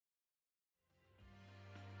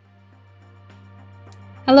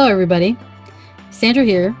Hello, everybody. Sandra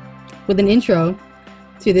here with an intro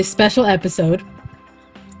to this special episode.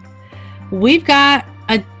 We've got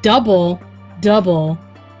a double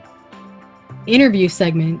interview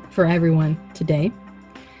segment for everyone today.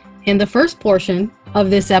 In the first portion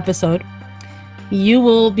of this episode, you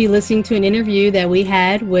will be listening to an interview that we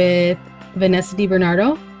had with Vanessa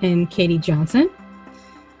DiBernardo and Katie Johnson.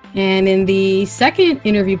 And in the second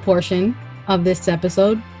interview portion of this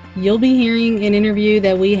episode, you'll be hearing an interview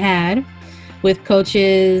that we had with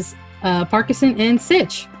coaches Parkinson and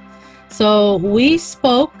Sitch. So we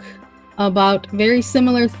spoke about very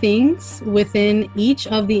similar things within each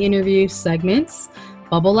of the interview segments: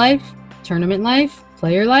 bubble life, tournament life,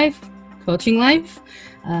 player life, coaching life,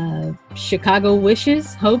 Chicago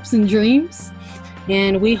wishes, hopes, and dreams.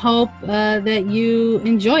 And we hope that you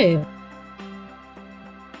enjoy it.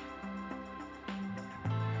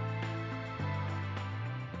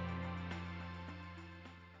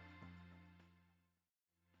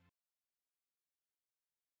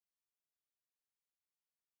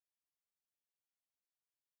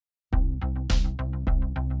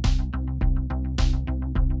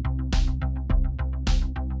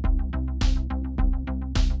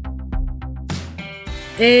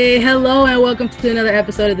 Hey, hello, and welcome to another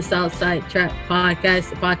episode of the Southside Trap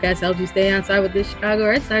Podcast. The podcast helps you stay on side with the Chicago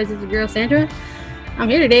Red Stars. This is your girl, Sandra. I'm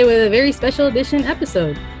here today with a very special edition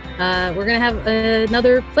episode. We're going to have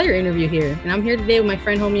another player interview here. And I'm here today with my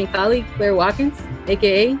friend, homie, and colleague, Claire Watkins,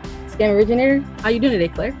 a.k.a. Scam Originator. How you doing today,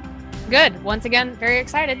 Claire? Good. Once again, very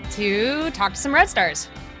excited to talk to some Red Stars.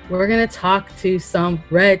 We're going to talk to some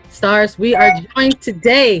Red Stars. We are joined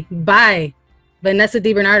today by Vanessa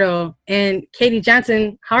DiBernardo and Katie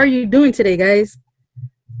Johnson. How are you doing today, guys?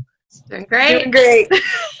 Doing great. Doing great.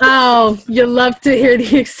 Oh, you love to hear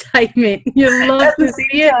the excitement. You love to see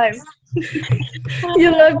it.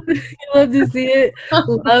 You love to see it.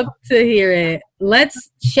 Love to hear it. Let's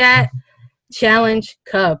chat Challenge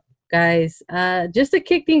Cup, guys. Just to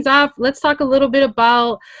kick things off, let's talk a little bit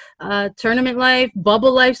about tournament life,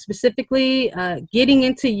 bubble life specifically, getting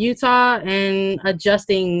into Utah and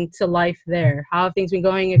adjusting to life there. How have things been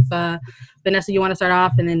going? If Vanessa, you want to start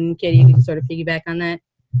off, and then Katie, you can sort of piggyback on that.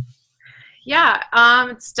 Yeah,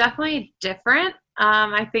 it's definitely different.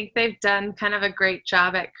 I think they've done kind of a great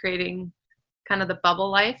job at creating kind of the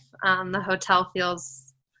bubble life. The hotel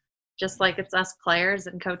feels just like it's us players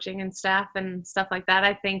and coaching and staff and stuff like that.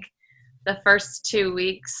 I think the first 2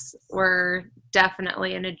 weeks were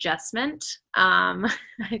definitely an adjustment. I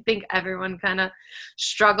think everyone kind of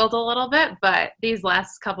struggled a little bit, but these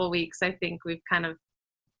last couple weeks, I think we've kind of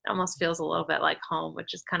almost feels a little bit like home,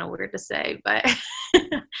 which is kind of weird to say, but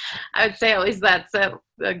I would say at least that's a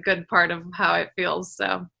good part of how it feels.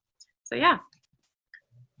 So yeah.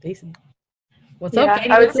 Decent. What's up,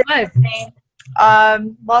 Katie? I would say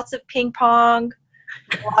lots of ping pong,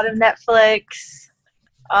 a lot of Netflix,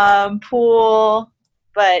 pool,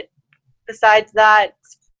 but besides that,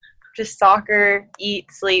 just soccer, eat,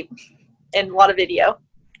 sleep, and a lot of video.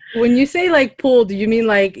 When you say like pool, do you mean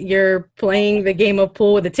like you're playing the game of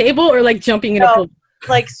pool with a table, or like jumping in a pool?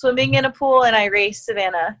 Like swimming in a pool, and I race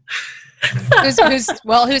Savannah.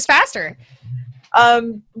 Who's faster?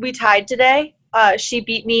 We tied today. She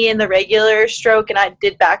beat me in the regular stroke, and I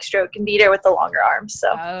did backstroke and beat her with the longer arms.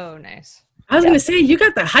 So. Oh, nice. I was gonna say, you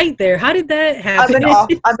got the height there. How did that happen?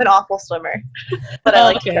 I'm an awful swimmer, but I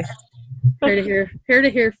like it. Here to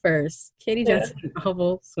hear first. Katie Johnson,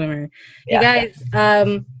 awful swimmer. Yeah. You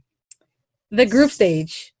guys, the group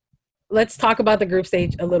stage. Let's talk about the group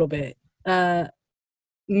stage a little bit.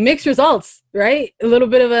 Mixed results, right? A little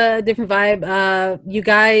bit of a different vibe. You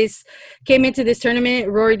guys came into this tournament.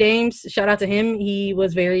 Rory Dames, shout out to him. He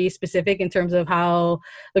was very specific in terms of how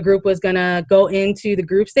the group was going to go into the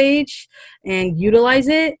group stage and utilize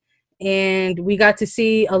it. And we got to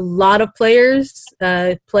see a lot of players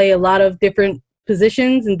play a lot of different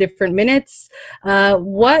positions and different minutes.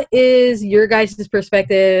 What is your guys'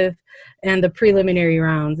 perspective and the preliminary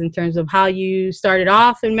rounds in terms of how you started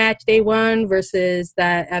off in match day one versus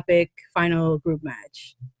that epic final group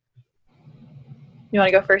match? You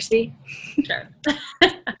want to go first, V? Sure.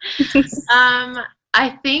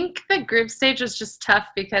 I think the group stage was just tough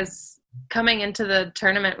because coming into the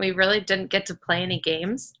tournament, we really didn't get to play any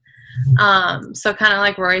games. So kind of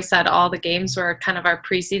like Rory said, all the games were kind of our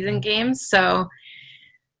preseason games. So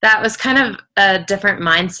that was kind of a different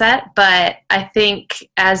mindset, but I think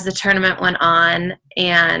as the tournament went on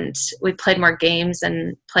and we played more games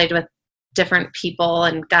and played with different people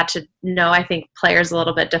and got to know, I think, players a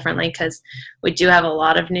little bit differently because we do have a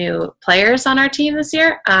lot of new players on our team this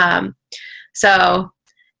year. So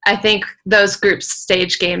I think those group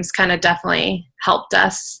stage games kind of definitely helped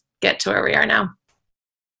us get to where we are now.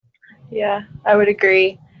 Yeah, I would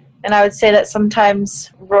agree. And I would say that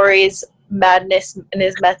sometimes Rory's madness and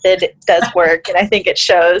his method does work, and I think it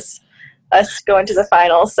shows us going to the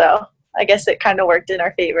final. So I guess it kind of worked in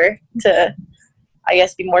our favor to, I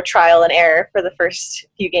guess, be more trial and error for the first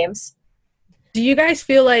few games. Do you guys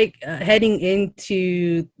feel like heading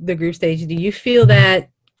into the group stage, do you feel that,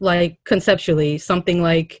 like, conceptually, something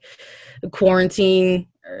like quarantine,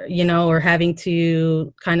 or having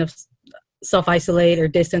to kind of self-isolate or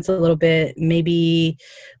distance a little bit maybe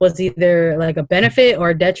was either like a benefit or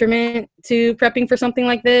a detriment to prepping for something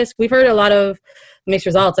like this? We've heard a lot of mixed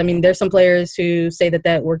results. I mean, there's some players who say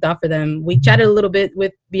that worked out for them. We chatted a little bit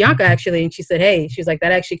with Bianca, actually, and she said, hey, she's like,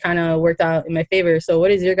 that actually kind of worked out in my favor. So what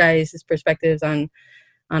is your guys' perspectives on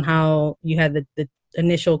how you had the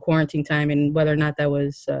initial quarantine time and whether or not that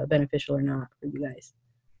was beneficial or not for you guys?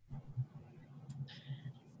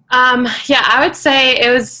 Yeah, I would say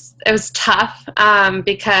it was tough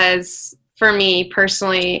because for me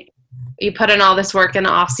personally, you put in all this work in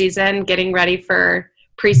the off season, getting ready for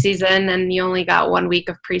preseason, and you only got 1 week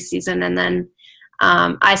of preseason, and then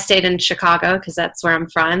I stayed in Chicago because that's where I'm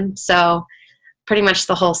from. So pretty much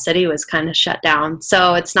the whole city was kind of shut down.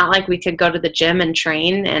 So it's not like we could go to the gym and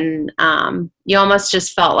train, and you almost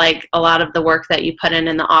just felt like a lot of the work that you put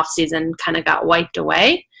in the off season kind of got wiped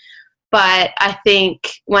away. But I think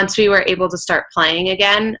once we were able to start playing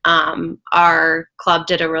again, our club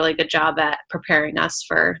did a really good job at preparing us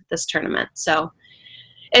for this tournament. So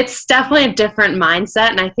it's definitely a different mindset,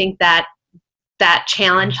 and I think that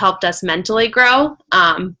challenge helped us mentally grow.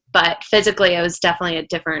 But physically, it was definitely a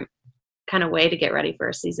different kind of way to get ready for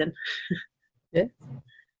a season.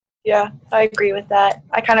 Yeah, I agree with that.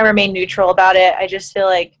 I kind of remain neutral about it. I just feel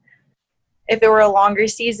like if it were a longer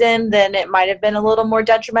season, then it might have been a little more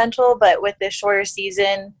detrimental. But with this shorter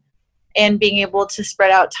season and being able to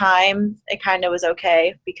spread out time, it kind of was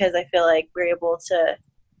okay because I feel like we're able to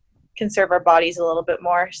conserve our bodies a little bit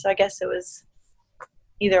more. So I guess it was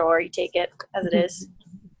either or, you take it as it is.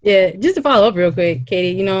 Yeah, just to follow up real quick,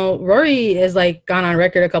 Katie, Rory has like gone on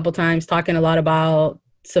record a couple times talking a lot about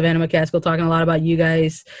Savannah McCaskill, talking a lot about you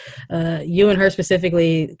guys, you and her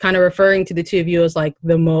specifically, kind of referring to the two of you as like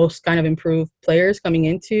the most kind of improved players coming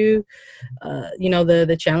into,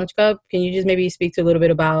 the Challenge Cup. Can you just maybe speak to a little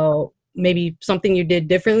bit about maybe something you did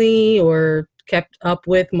differently or kept up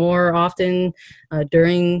with more often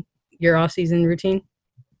during your off-season routine?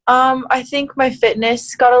 I think my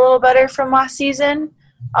fitness got a little better from last season.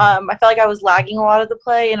 I felt like I was lagging a lot of the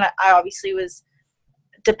play, and I obviously was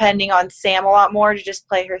depending on Sam a lot more to just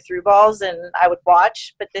play her through balls, and I would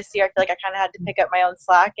watch. But this year I feel like I kind of had to pick up my own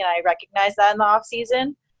slack, and I recognized that in the off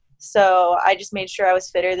season. So I just made sure I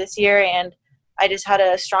was fitter this year, and I just had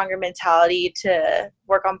a stronger mentality to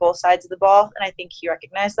work on both sides of the ball, and I think he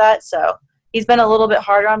recognized that. So he's been a little bit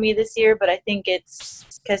harder on me this year, but I think it's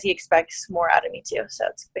because he expects more out of me too. So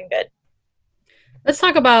it's been good. Let's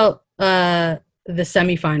talk about the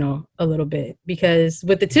semifinal a little bit, because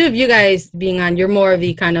with the two of you guys being on, you're more of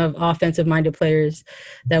the kind of offensive minded players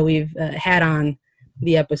that we've had on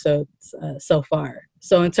the episodes so far.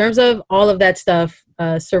 So in terms of all of that stuff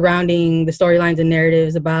surrounding the storylines and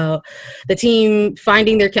narratives about the team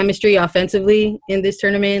finding their chemistry offensively in this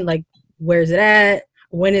tournament, like where's it at?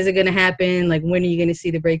 When is it going to happen? Like, when are you going to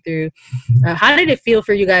see the breakthrough? How did it feel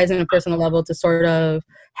for you guys on a personal level to sort of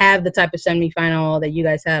have the type of semifinal that you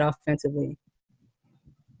guys had offensively?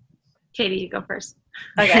 Katie, you go first.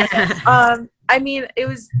 Okay. I mean, it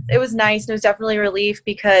was nice, and it was definitely a relief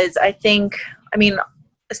because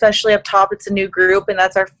especially up top, it's a new group, and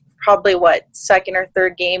that's our probably second or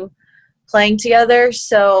third game playing together.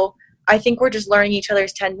 So I think we're just learning each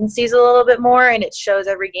other's tendencies a little bit more, and it shows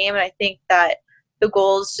every game. And I think that the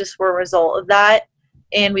goals just were a result of that,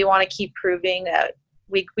 and we want to keep proving that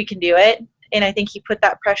we can do it. And I think he put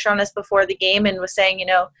that pressure on us before the game and was saying,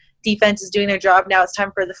 defense is doing their job. Now it's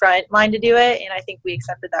time for the front line to do it. And I think we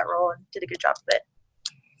accepted that role and did a good job of it.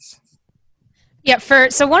 Yeah,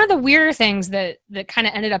 so one of the weirder things that kind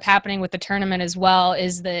of ended up happening with the tournament as well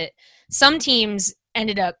is that some teams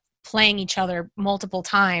ended up playing each other multiple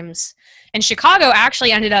times. And Chicago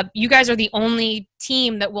actually ended up, you guys are the only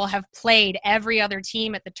team that will have played every other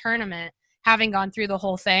team at the tournament, having gone through the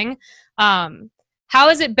whole thing. How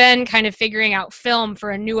has it been kind of figuring out film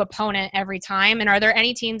for a new opponent every time? And are there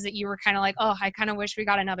any teams that you were kind of like, oh, I kind of wish we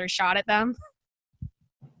got another shot at them?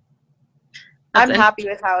 I'm happy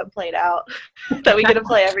with how it played out, that we get to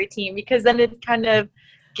play every team, because then it kind of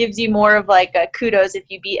gives you more of like a kudos if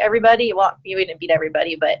you beat everybody. Well, you didn't beat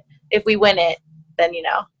everybody, but if we win it, then,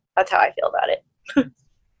 that's how I feel about it.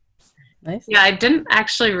 Nice. Yeah, I didn't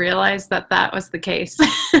actually realize that was the case.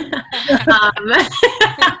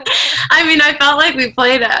 I mean, I felt like we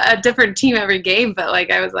played a different team every game, but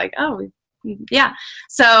like I was like, oh, yeah.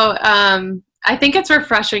 So I think it's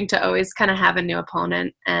refreshing to always kind of have a new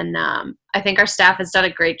opponent, and I think our staff has done a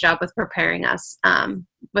great job with preparing us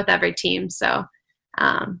with every team. So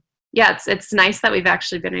yeah, it's nice that we've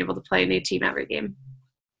actually been able to play a new team every game.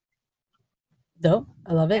 Dope.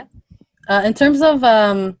 I love it. In terms of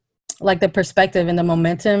like the perspective and the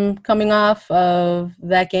momentum coming off of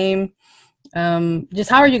that game, just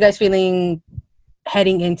how are you guys feeling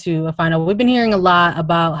heading into a final? We've been hearing a lot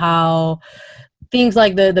about how things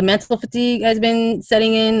like the mental fatigue has been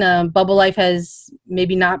setting in. Bubble life has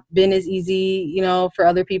maybe not been as easy, for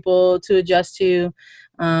other people to adjust to.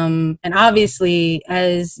 And obviously,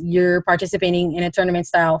 as you're participating in a tournament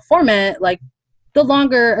style format, like the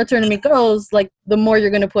longer a tournament goes, like the more you're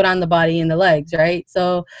going to put on the body and the legs, right?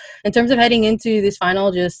 So in terms of heading into this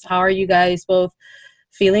final, just how are you guys both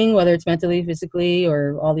feeling, whether it's mentally, physically,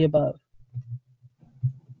 or all the above?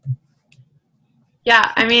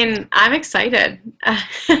 Yeah, I mean, I'm excited.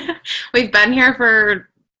 We've been here for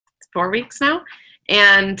 4 weeks now,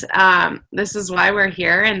 and this is why we're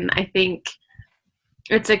here. And I think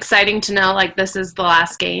it's exciting to know, like, this is the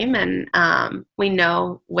last game, and we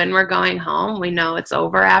know when we're going home. We know it's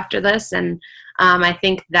over after this, and I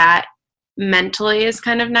think that mentally is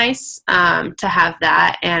kind of nice to have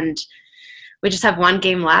that. And we just have one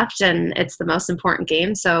game left, and it's the most important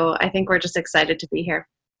game. So I think we're just excited to be here.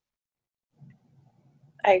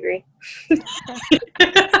 I agree.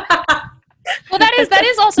 Well, that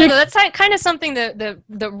is also that's kind of something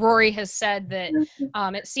that Rory has said, that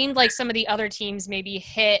it seemed like some of the other teams maybe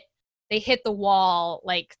hit the wall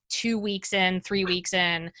like 2 weeks in, 3 weeks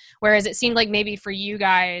in, whereas it seemed like maybe for you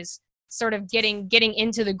guys sort of getting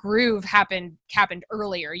into the groove happened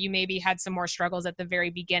earlier. You maybe had some more struggles at the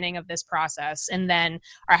very beginning of this process, and then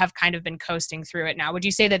have kind of been coasting through it now. Would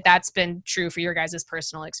you say that that's been true for your guys'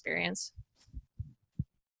 personal experience?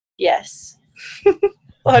 Yes.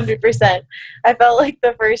 100%. I felt like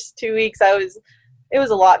the first 2 weeks it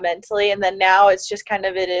was a lot mentally, and then now it's just kind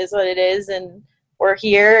of, it is what it is, and we're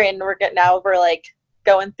here, and we're like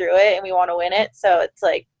going through it, and we want to win it. So it's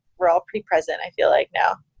like we're all pretty present, I feel like,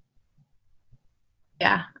 now.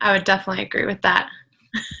 Yeah, I would definitely agree with that.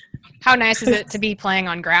 How nice is it to be playing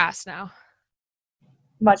on grass now?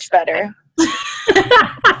 Much better.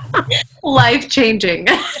 Life changing.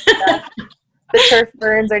 Yeah. The turf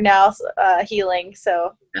burns are now healing,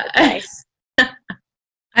 so it's nice.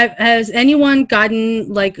 Has anyone gotten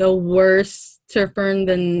like a worse turf burn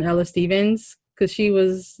than Ella Stevens? Because she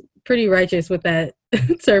was pretty righteous with that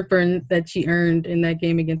turf burn that she earned in that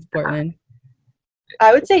game against Portland.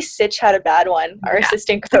 I would say Sitch had a bad one. Our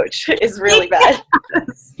assistant coach is really bad.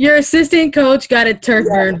 Your assistant coach got a turf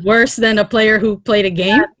burn worse than a player who played a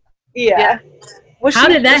game? Yeah. How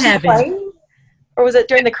did that happen? Playing? Or was it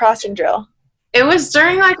during the crossing drill? It was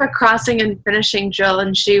during like a crossing and finishing drill,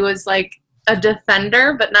 and she was like a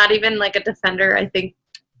defender, but not even like a defender, I think,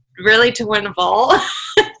 really to win a ball.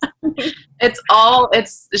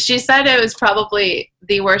 She said it was probably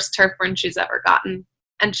the worst turf burn she's ever gotten.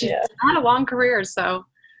 And she's had a long career, so.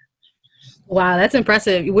 Wow, that's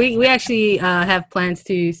impressive. We actually have plans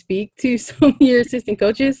to speak to some of your assistant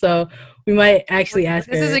coaches, so we might actually ask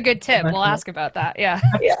her. This is a good tip. We'll ask about that, yeah.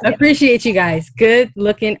 I appreciate you guys. Good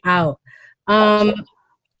looking out.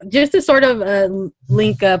 Just to sort of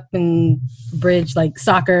link up and bridge like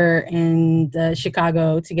soccer and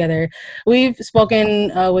Chicago together, we've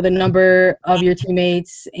spoken with a number of your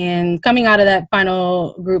teammates, and coming out of that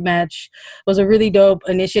final group match was a really dope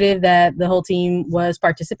initiative that the whole team was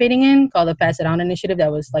participating in, called the Pass It On initiative,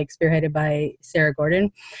 that was like spearheaded by Sarah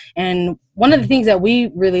Gordon. And one of the things that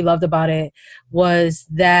we really loved about it was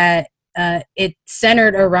that it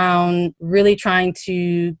centered around really trying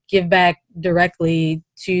to give back directly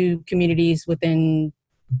to communities within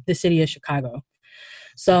the city of Chicago.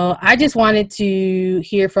 So I just wanted to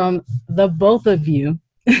hear from the both of you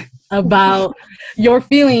about your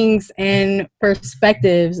feelings and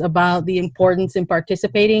perspectives about the importance in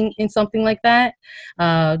participating in something like that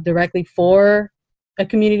directly for a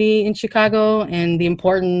community in Chicago, and the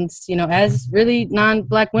importance, as really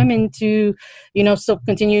non-Black women to, so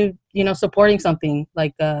continue, supporting something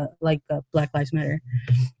like Black Lives Matter.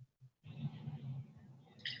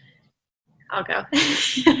 I'll go.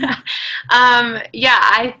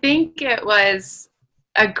 I think it was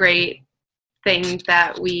a great thing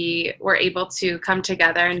that we were able to come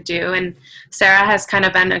together and do. And Sarah has kind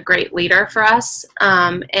of been a great leader for us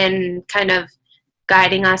in kind of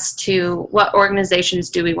guiding us to what organizations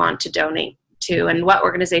do we want to donate to, and what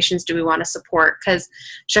organizations do we want to support? Because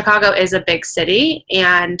Chicago is a big city,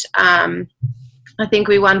 and I think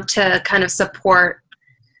we want to kind of support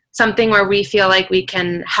something where we feel like we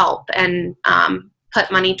can help and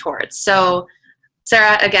put money towards. So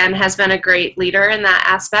Sarah, again, has been a great leader in that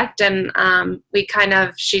aspect, and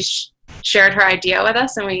she shared her idea with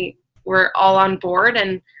us, and we were all on board,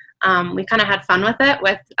 and we kind of had fun with it,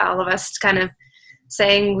 with all of us kind of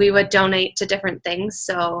saying we would donate to different things.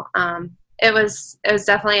 So it was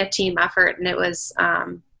definitely a team effort, and it was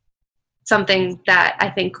something that I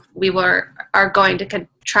think we are going to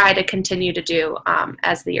try to continue to do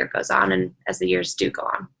as the year goes on and as the years do go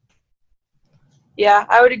on. Yeah,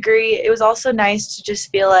 I would agree. It was also nice to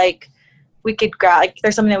just feel like we could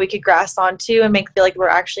there's something that we could grasp onto and feel like we're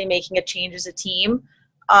actually making a change as a team.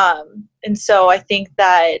 And so I think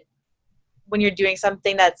that when you're doing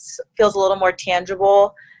something that feels a little more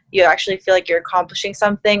tangible, you actually feel like you're accomplishing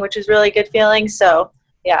something, which is really a good feeling. So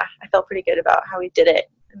yeah, I felt pretty good about how we did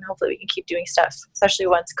it, and hopefully we can keep doing stuff, especially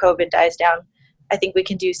once COVID dies down. I think we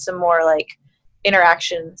can do some more like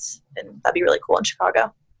interactions, and that'd be really cool in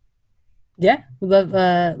Chicago. Yeah, love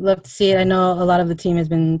to see it. I know a lot of the team has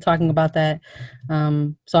been talking about that,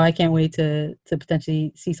 so I can't wait to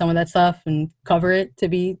potentially see some of that stuff and cover it. To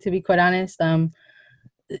be quite honest,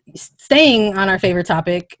 staying on our favorite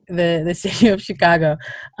topic, the city of Chicago,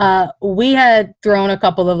 we had thrown a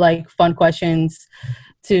couple of like fun questions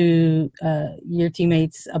to your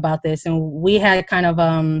teammates about this, and we had kind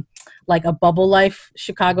of like a bubble life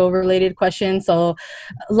Chicago related question. So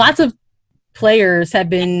lots of players have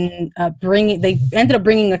been they ended up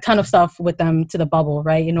bringing a ton of stuff with them to the bubble,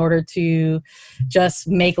 right, in order to just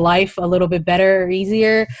make life a little bit better or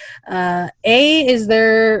easier. Is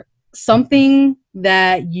there something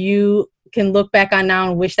that you can look back on now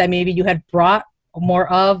and wish that maybe you had brought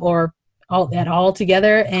more of, or all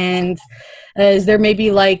together? And is there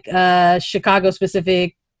maybe like a Chicago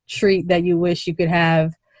specific treat that you wish you could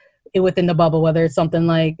have within the bubble, whether it's something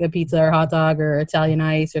like a pizza or hot dog or Italian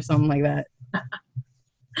ice or something like that?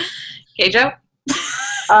 Okay, Joe.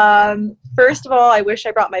 First of all, I wish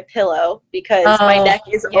I brought my pillow, because my neck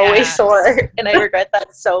is always sore, and I regret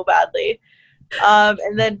that so badly.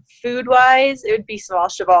 And then food wise, it would be small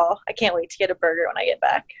Cheval. I can't wait to get a burger when I get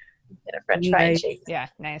back, and a French fry and shake. Yeah,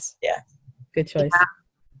 nice. Yeah, good choice. Yeah.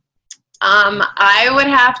 I would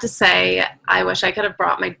have to say I wish I could have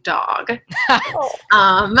brought my dog.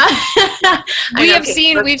 We've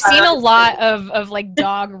seen a lot of like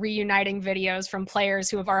dog reuniting videos from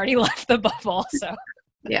players who have already left the bubble. So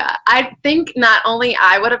yeah, I think not only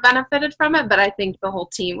I would have benefited from it, but I think the whole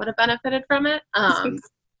team would have benefited from it.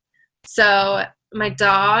 So my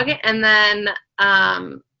dog, and then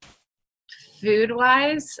food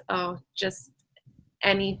wise, just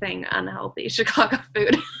anything unhealthy Chicago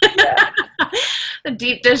food. The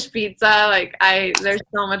deep dish pizza, there's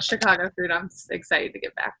so much Chicago food I'm excited to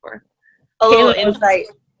get back for. A little insight,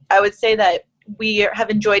 I would say that we have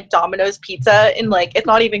enjoyed Domino's pizza, and it's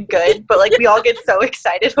not even good, but we all get so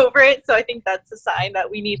excited over it. So I think that's a sign that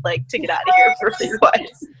we need to get out of here for food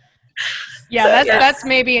wise. Yeah, that's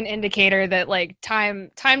maybe an indicator that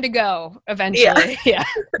time to go eventually. Yeah.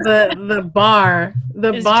 The bar.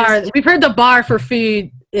 We've heard the bar for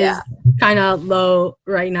food is kind of low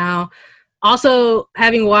right now. Also,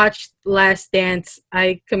 having watched Last Dance,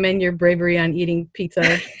 I commend your bravery on eating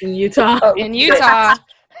pizza in Utah. In Utah.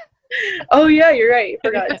 Oh yeah, you're right. I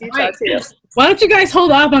forgot it's Utah too. Why don't you guys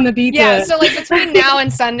hold off on the pizza? Yeah, so between now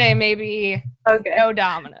and Sunday, maybe no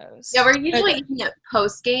Domino's. Yeah, we're usually eating it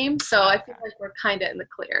post game, so I feel like we're kind of in the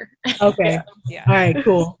clear. Okay. Yeah. All right.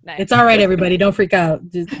 Cool. Nice. It's all right, everybody. Don't freak out.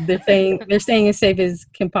 They're staying as safe as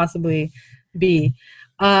can possibly be.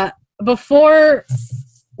 Before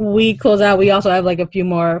we close out, we also have a few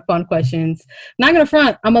more fun questions. Not gonna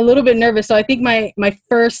front, I'm a little bit nervous, so I think my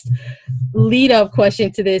first lead up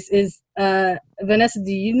question to this is, Vanessa,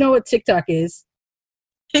 do you know what TikTok is?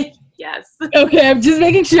 Yes. Okay, I'm just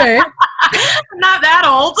making sure. I'm not that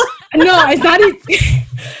old. No, it's not.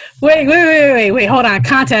 Wait. Hold on.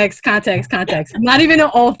 Context. Not even an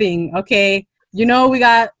old thing. Okay, we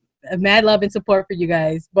got mad love and support for you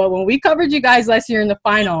guys, but when we covered you guys last year in the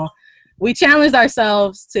final, we challenged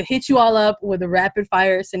ourselves to hit you all up with a rapid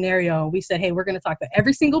fire scenario. We said, hey, we're going to talk to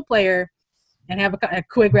every single player and have a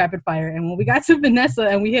quick rapid fire. And when we got to Vanessa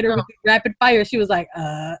and we hit her with rapid fire, she was like,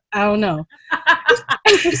 I don't know.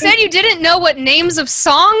 You said you didn't know what names of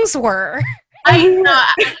songs were.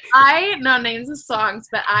 I know names of songs,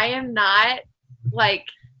 but I am not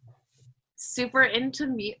super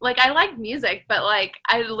into I like music, but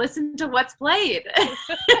I listen to what's played.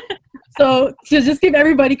 So to just give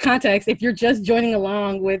everybody context, if you're just joining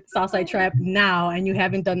along with Southside Trap now and you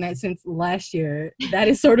haven't done that since last year, that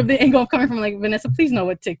is sort of the angle I'm coming from. Like, Vanessa, please know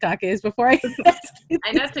what TikTok is before I ask you.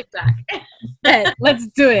 I know TikTok. Okay, let's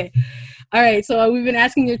do it. All right, so we've been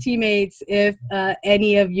asking your teammates if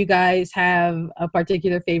any of you guys have a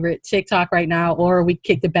particular favorite TikTok right now, or we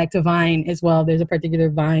kicked it back to Vine as well. There's a particular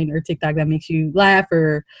Vine or TikTok that makes you laugh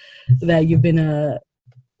or that you've been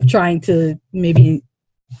trying to maybe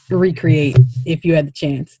recreate if you had the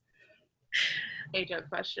chance. Age-old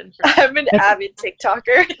question. I'm an avid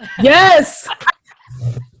TikToker. Yes!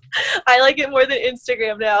 I like it more than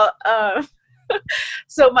Instagram now.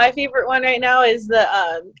 So my favorite one right now is the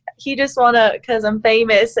he just wanna cause I'm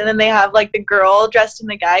famous, and then they have like the girl dressed in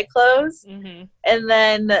the guy clothes, and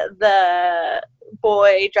then the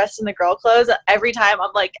boy dressed in the girl clothes. Every time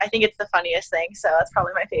I'm like, I think it's the funniest thing, so that's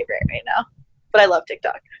probably my favorite right now. But I love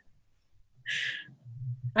TikTok.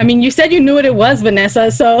 I mean, you said you knew what it was, Vanessa,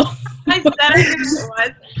 so. I said I knew what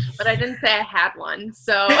it was, but I didn't say I had one,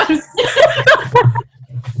 so.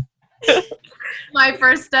 My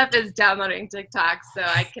first step is downloading TikTok, so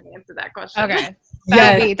I can answer that question. Okay.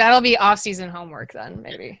 Yeah. That'll be off-season homework then,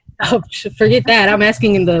 maybe. Oh, forget that. I'm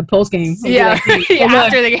asking in the post game. Yeah,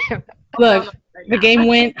 after the game. Look, the game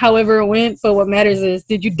went however it went, but what matters is,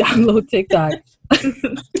 did you download TikTok?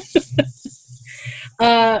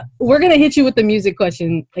 We're going to hit you with the music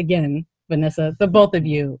question again, Vanessa, the both of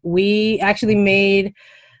you. We actually made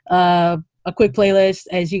a quick playlist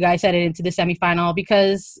as you guys headed into the semifinal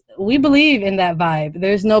because we believe in that vibe.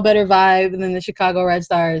 There's no better vibe than the Chicago Red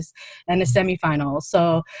Stars and the semifinal.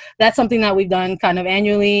 So that's something that we've done kind of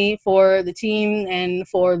annually for the team and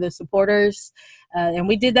for the supporters. And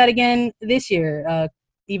we did that again this year,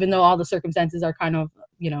 even though all the circumstances are kind of,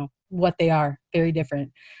 what they are, very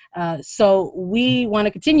different. So we want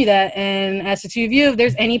to continue that and ask the two of you if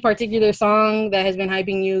there's any particular song that has been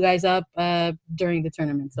hyping you guys up during the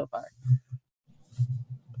tournament so far.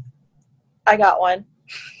 I got one.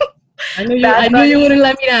 I knew you wouldn't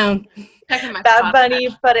let me down. Bad Bunny,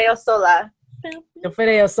 Perreo Sola.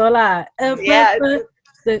 Perreo Sola. Yeah,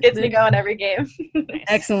 gets me going every game.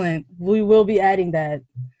 Excellent. We will be adding that.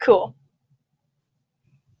 Cool.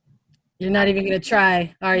 You're not even going to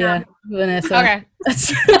try, are you, Vanessa? Okay.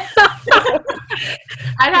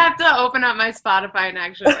 I'd have to open up my Spotify and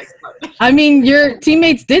actually I mean, your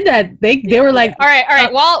teammates did that. They were like, all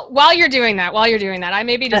right. While you're doing that, I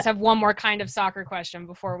maybe just have one more kind of soccer question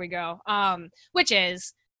before we go. Which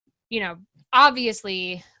is,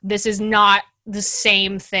 obviously this is not the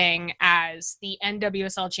same thing as the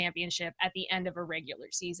NWSL championship at the end of a regular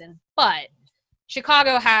season, but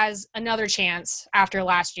Chicago has another chance after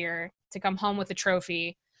last year to come home with a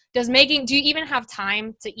trophy. Do you even have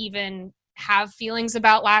time to even have feelings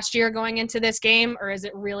about last year going into this game, or is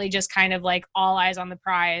it really just kind of like all eyes on the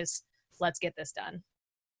prize? Let's get this done.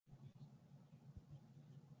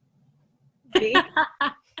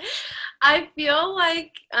 I feel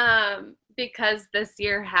like because this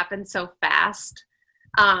year happened so fast,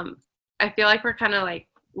 I feel like we're kind of like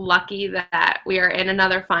lucky that we are in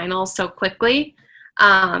another final so quickly.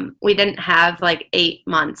 We didn't have like 8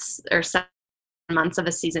 months or 7 months of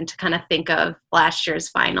a season to kind of think of last year's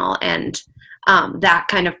final and that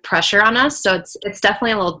kind of pressure on us. So it's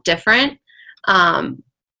definitely a little different.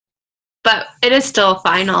 But it is still a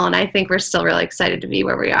final, and I think we're still really excited to be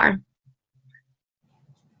where we are.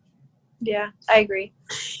 Yeah, I agree.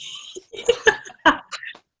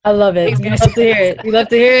 I love it. You love to hear it. You love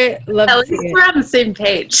to hear it. At least we're on the same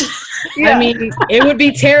page. Yeah. I mean, it would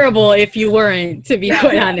be terrible if you weren't, to be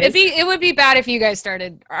quite honest. It would be bad if you guys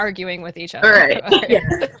started arguing with each other. Right.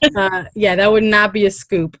 Yeah, that would not be a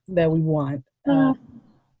scoop that we want.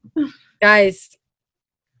 Guys,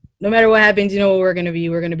 no matter what happens, you know what we're going to be.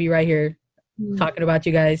 We're going to be right here talking about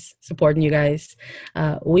you guys, supporting you guys.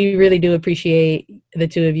 We really do appreciate the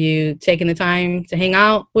two of you taking the time to hang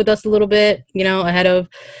out with us a little bit, ahead of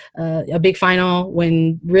a big final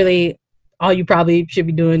when really all you probably should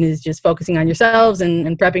be doing is just focusing on yourselves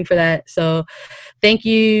and prepping for that. So thank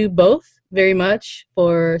you both very much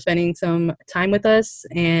for spending some time with us.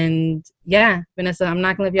 And yeah, Vanessa, I'm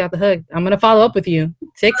not going to let you off the hook. I'm going to follow up with you.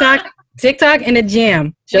 TikTok and a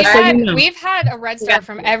jam. We've had a Red Star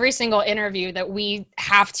from every single interview that we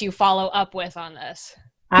have to follow up with on this.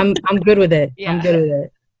 I'm good with it. Yeah. I'm good with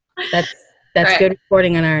it. That's right. Good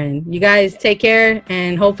reporting on our end. You guys take care,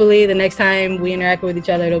 and hopefully the next time we interact with each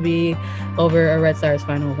other, it'll be over a Red Stars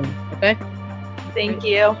final win. Okay? Thank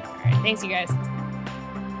you. All right. Thanks, you guys.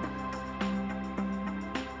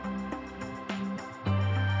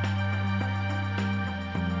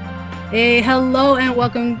 Hey, hello, and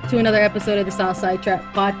welcome to another episode of the Southside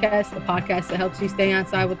Trap Podcast, the podcast that helps you stay on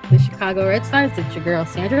side with the Chicago Red Stars. It's your girl,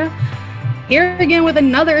 Sandra, here again with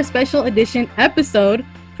another special edition episode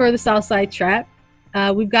for the Southside Trap.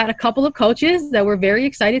 We've got a couple of coaches that we're very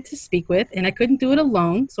excited to speak with, and I couldn't do it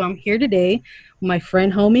alone, so I'm here today with my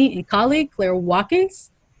friend, homie, and colleague, Claire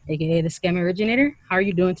Watkins, a.k.a. the Scam Originator. How are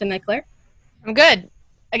you doing tonight, Claire? I'm good.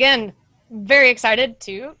 Again, very excited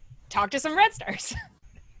to talk to some Red Stars.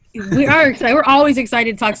 We are excited. We're always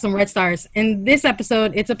excited to talk to some Red Stars. In this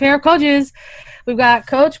episode, it's a pair of coaches. We've got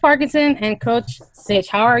Coach Parkinson and Coach Sitch.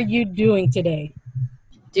 How are you doing today?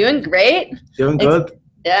 Doing great. Doing good.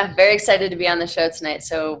 Yeah, very excited to be on the show tonight.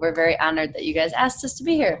 So we're very honored that you guys asked us to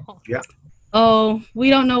be here. Yeah. Oh, we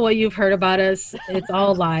don't know what you've heard about us. It's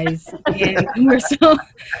all lies. And we're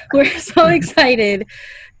so excited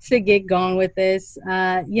to get going with this.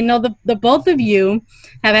 The both of you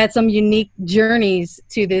have had some unique journeys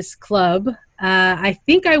to this club. I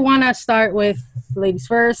think I want to start with ladies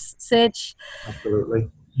first. Sitch, Absolutely.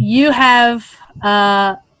 you have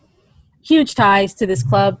huge ties to this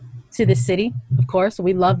club, to this city, of course.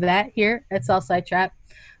 We love that here at Southside Trap.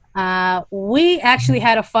 We actually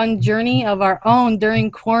had a fun journey of our own during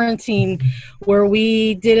quarantine where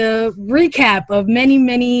we did a recap of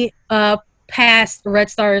many past Red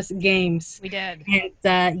Stars games. We did.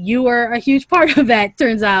 And you were a huge part of that,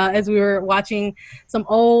 turns out, as we were watching some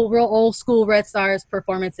real old school Red Stars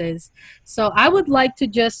performances. So I would like to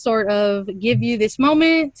just sort of give you this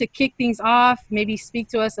moment to kick things off, maybe speak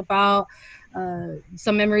to us about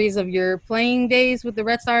some memories of your playing days with the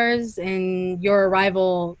Red Stars and your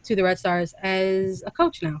arrival to the Red Stars as a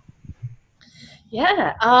coach now.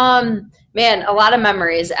 Yeah. Man, a lot of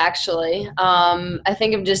memories, actually. I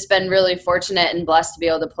think I've just been really fortunate and blessed to be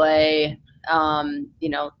able to play,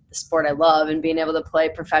 the sport I love and being able to play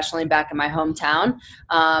professionally back in my hometown.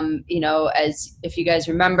 As if you guys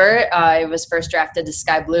remember, I was first drafted to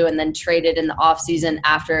Sky Blue and then traded in the offseason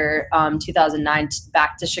after 2009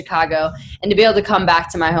 back to Chicago. And to be able to come back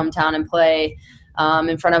to my hometown and play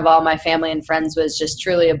in front of all my family and friends was just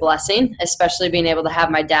truly a blessing, especially being able to have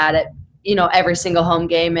my dad at every single home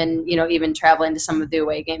game and, even traveling to some of the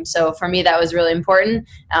away games. So for me, that was really important.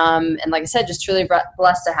 And like I said, just truly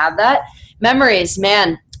blessed to have that. Memories,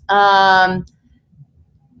 man. I'll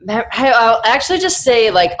actually just say,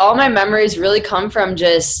 all my memories really come from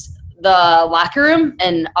just the locker room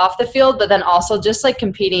and off the field, but then also just,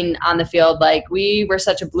 competing on the field. We were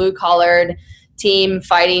such a blue-collared team,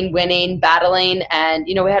 fighting, winning, battling, and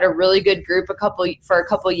we had a really good group for a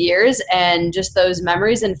couple years, and just those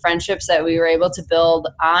memories and friendships that we were able to build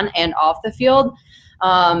on and off the field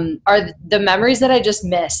are the memories that I just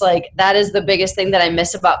miss. That is the biggest thing that I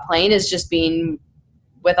miss about playing, is just being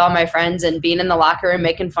with all my friends and being in the locker room,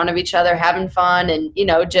 making fun of each other, having fun, and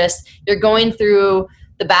just you're going through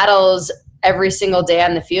the battles every single day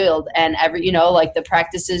on the field, and the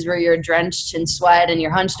practices where you're drenched in sweat and you're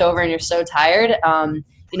hunched over and you're so tired.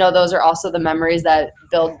 Those are also the memories that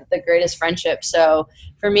build the greatest friendship. So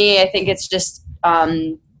for me, I think it's just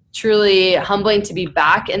truly humbling to be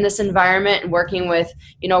back in this environment and working with,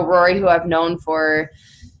 Rory, who I've known for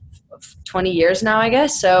 20 years now, I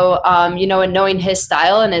guess. So, and knowing his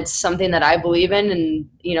style, and it's something that I believe in, and,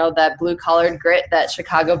 that blue-collared grit that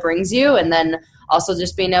Chicago brings you. And then also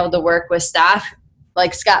just being able to work with staff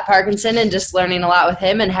like Scott Parkinson and just learning a lot with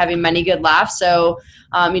him and having many good laughs. So,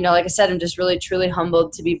 like I said, I'm just really, truly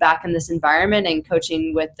humbled to be back in this environment and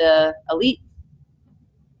coaching with the elite.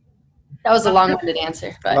 That was a long-winded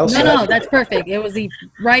answer. But. No, that's perfect. It was the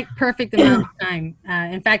perfect amount of time.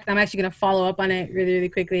 In fact, I'm actually going to follow up on it really, really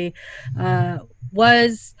quickly.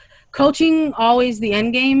 Was coaching always the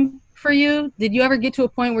end game for you? Did you ever get to a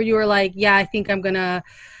point where you were like, yeah, I think I'm going to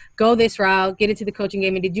go this route, get into the coaching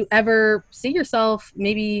game? And did you ever see yourself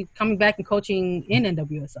maybe coming back and coaching in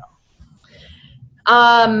NWSL?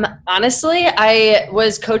 Honestly, I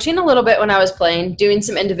was coaching a little bit when I was playing, doing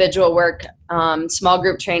some individual work, small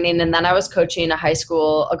group training, and then I was coaching a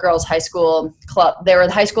girls' high school club. They were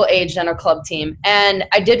the high school age and a club team, and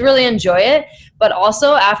I did really enjoy it. But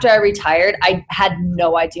also after I retired, I had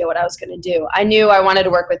no idea what I was going to do. I knew I wanted to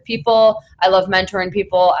work with people. I love mentoring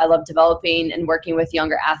people. I love developing and working with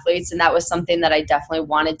younger athletes. And that was something that I definitely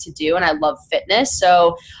wanted to do. And I love fitness.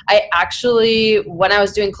 So I actually, when I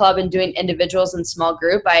was doing club and doing individuals and small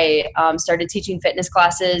group, I started teaching fitness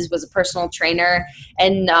classes, was a personal trainer,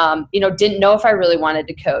 and, didn't know if I really wanted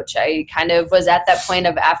to coach. I kind of was at that point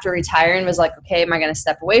of after retiring was like, okay, am I going to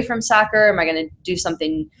step away from soccer? Am I going to do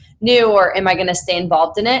something new, or am I going to stay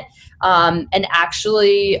involved in it? And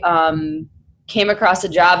actually came across a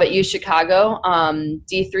job at U Chicago,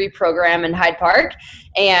 D3 program in Hyde Park,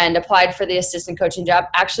 and applied for the assistant coaching job.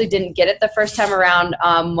 Actually didn't get it the first time around.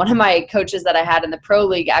 One of my coaches that I had in the pro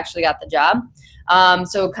league actually got the job.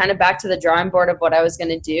 So kind of back to the drawing board of what I was going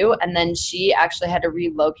to do. And then she actually had to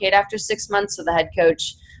relocate after 6 months. So the head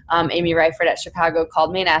coach, Amy Reifert at Chicago,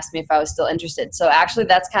 called me and asked me if I was still interested. So actually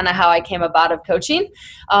that's kind of how I came about of coaching.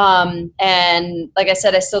 And like I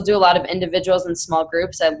said, I still do a lot of individuals and small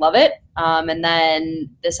groups. I love it. And then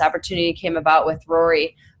this opportunity came about with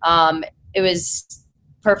Rory. It was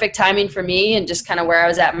perfect timing for me and just kind of where I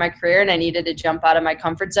was at in my career, and I needed to jump out of my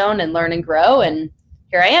comfort zone and learn and grow. And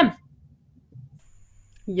here I am.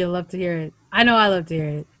 You'll love to hear it. I know I love to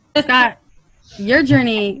hear it. Scott, your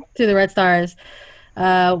journey to the Red Stars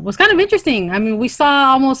was kind of interesting. I mean, we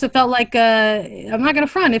saw almost, it felt like, I'm not going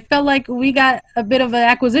to front, it felt like we got a bit of an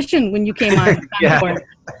acquisition when you came on. Yeah.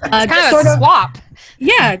 Kind of a swap.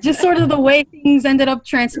 Yeah, just sort of the way things ended up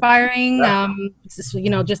transpiring.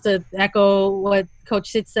 Just to echo what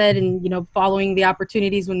Coach Sid said, and, following the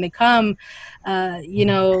opportunities when they come.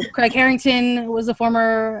 Craig Harrington was a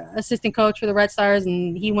former assistant coach for the Red Stars,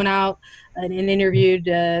 and he went out and interviewed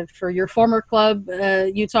for your former club,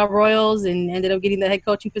 Utah Royals, and ended up getting the head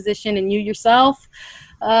coaching position. And you yourself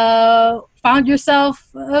found yourself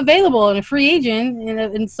available and a free agent,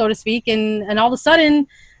 and so to speak. And all of a sudden,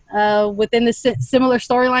 within the similar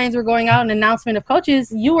storylines were going out, an announcement of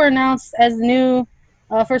coaches, you were announced as the new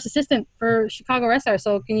first assistant for Chicago Red Stars.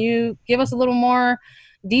 So can you give us a little more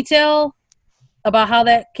detail about how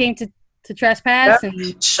that came to trespass?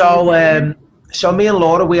 Yeah. So me and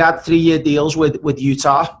Laura, we had 3-year deals with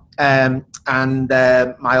Utah, and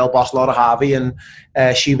my old boss, Laura Harvey, and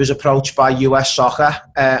she was approached by US Soccer,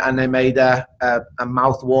 and they made a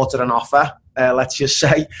mouth-watering offer. Let's just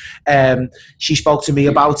say. She spoke to me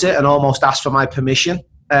about it and almost asked for my permission.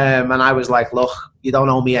 And I was like, look, you don't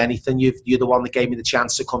owe me anything. You're the one that gave me the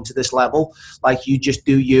chance to come to this level. Like, you just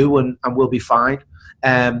do you, and we'll be fine.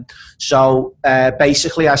 So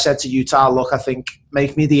basically I said to Utah, look, I think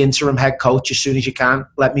make me the interim head coach as soon as you can.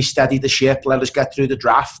 Let me steady the ship. Let us get through the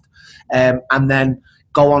draft. And then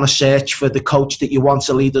go on a search for the coach that you want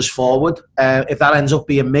to lead us forward. If that ends up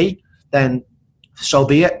being me, then so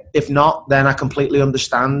be it. If not, then I completely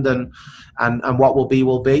understand, and what will be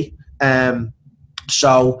will be.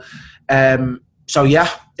 So yeah,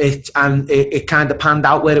 it kind of panned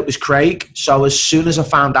out where it was Craig. So as soon as I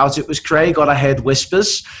found out it was Craig, or I heard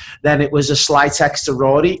whispers, then it was a slight text to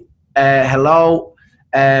Rory. Hello,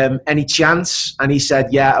 any chance? And he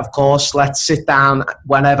said, yeah, of course, let's sit down.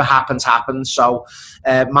 Whenever happens. So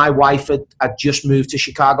my wife had just moved to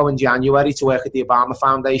Chicago in January to work at the Obama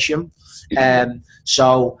Foundation.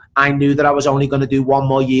 So I knew that I was only going to do 1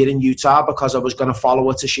 more year in Utah, because I was going to follow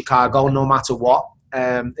her to Chicago no matter what.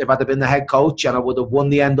 If I'd have been the head coach and I would have won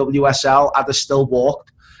the NWSL, I'd have still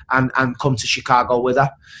walked and come to Chicago with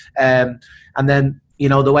her. And then,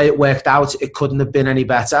 the way it worked out, it couldn't have been any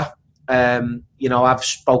better. I've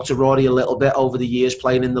spoke to Rory a little bit over the years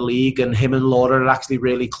playing in the league, and him and Laura are actually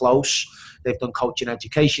really close. They've done coaching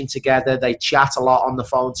education together. They chat a lot on the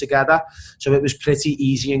phone together. So it was pretty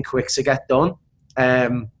easy and quick to get done.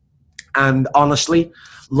 And honestly,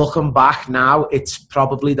 looking back now, it's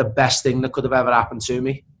probably the best thing that could have ever happened to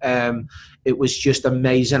me. It was just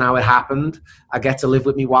amazing how it happened. I get to live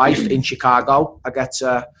with my wife in Chicago. I get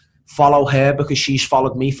to follow her because she's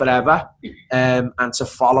followed me forever, and to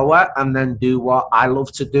follow her and then do what I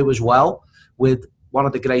love to do as well with one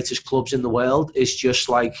of the greatest clubs in the world is just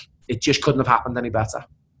like, it just couldn't have happened any better.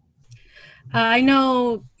 I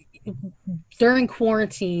know during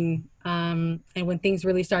quarantine, and when things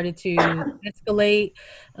really started to escalate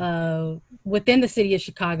within the city of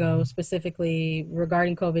Chicago, specifically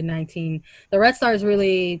regarding COVID-19, the Red Stars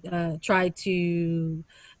really tried to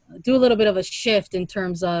do a little bit of a shift in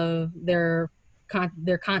terms of their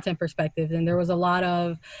content perspective. And there was a lot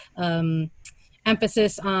of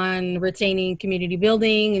emphasis on retaining community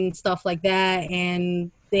building and stuff like that.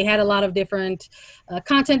 And they had a lot of different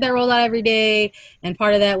content that rolled out every day. And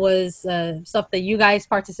part of that was stuff that you guys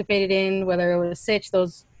participated in, whether it was Sitch,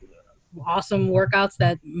 those awesome workouts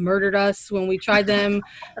that murdered us when we tried them,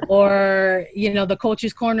 or, the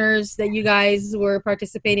coaches' corners that you guys were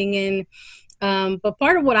participating in. But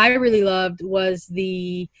part of what I really loved was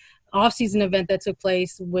the off-season event that took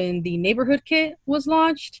place when the neighborhood kit was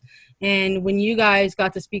launched, and when you guys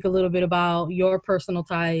got to speak a little bit about your personal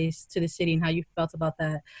ties to the city and how you felt about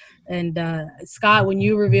that. And Scott, when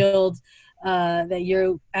you revealed that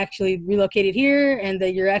you're actually relocated here and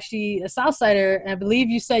that you're actually a Southsider. I believe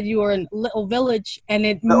you said you were in Little Village, and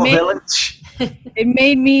it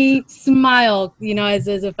made me smile, you know, as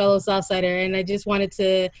a fellow Southsider. And I just wanted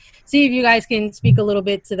to see if you guys can speak a little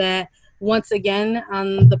bit to that once again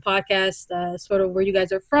on the podcast, sort of where you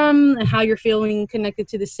guys are from and how you're feeling connected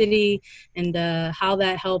to the city, and how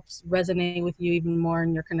that helps resonate with you even more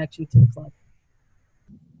in your connection to the club.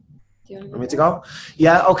 Want me to go?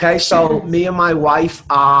 Yeah, okay. So me and my wife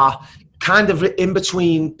are kind of in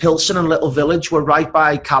between Pilsen and Little Village. We're right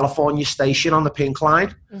by California Station on the Pink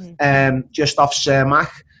Line, just off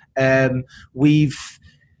Cermak.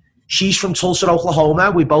 She's from Tulsa,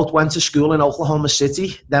 Oklahoma. We both went to school in Oklahoma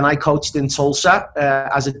City. Then I coached in Tulsa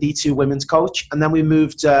as a D2 women's coach. And then we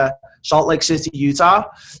moved to Salt Lake City, Utah.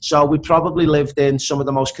 So we probably lived in some of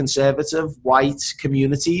the most conservative white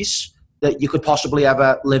communities that you could possibly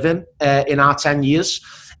ever live in our 10 years.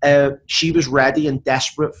 She was ready and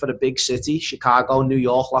desperate for the big city, Chicago, New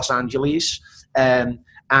York, Los Angeles.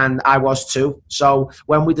 And I was too. So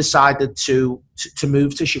when we decided to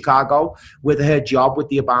move to Chicago with her job with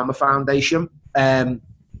the Obama Foundation,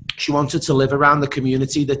 she wanted to live around the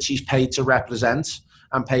community that she's paid to represent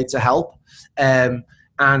and paid to help. And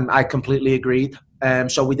I completely agreed.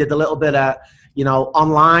 So we did a little bit of, you know,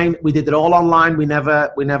 online. We did it all online. We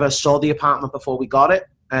never saw the apartment before we got it.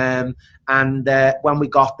 And when we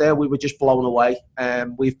got there, we were just blown away.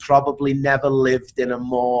 We've probably never lived in a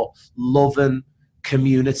more loving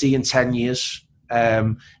community in 10 years.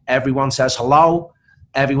 Everyone says hello.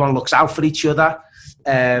 Everyone looks out for each other.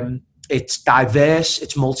 It's diverse.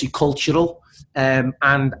 It's multicultural. And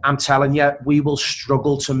I'm telling you, we will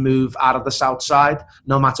struggle to move out of the South Side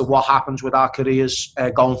no matter what happens with our careers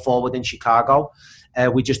going forward in Chicago.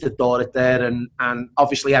 We just adore it there. And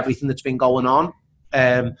obviously everything that's been going on,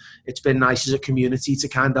 it's been nice as a community to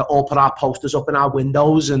kind of all put our posters up in our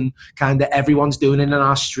windows, and kind of everyone's doing it in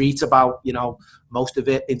our street about, you know, most of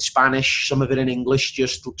it in Spanish, some of it in English,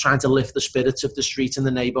 just trying to lift the spirits of the streets in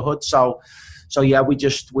the neighborhood. So yeah, we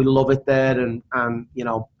love it there, and you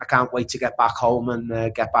know, I can't wait to get back home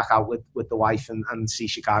and get back out with the wife and see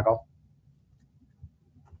Chicago.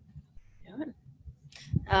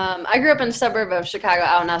 I grew up in a suburb of Chicago,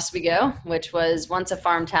 out in Oswego, which was once a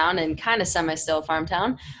farm town and kind of semi-still a farm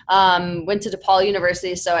town. Went to DePaul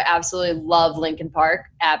University, so I absolutely love Lincoln Park.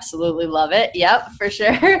 Absolutely love it. Yep, for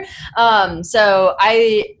sure. So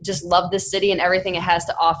I just love this city and everything it has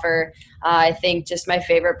to offer. I think just my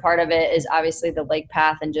favorite part of it is obviously the lake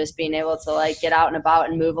path and just being able to like get out and about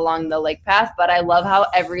and move along the lake path. But I love how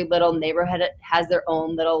every little neighborhood has their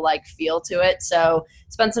own little like feel to it. So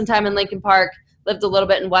spent some time in Lincoln Park. Lived a little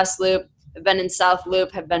bit in West Loop, have been in South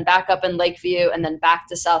Loop, have been back up in Lakeview, and then back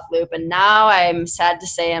to South Loop. And now I'm sad to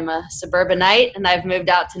say I'm a suburbanite, and I've moved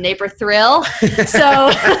out to Naperville. So,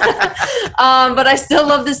 but I still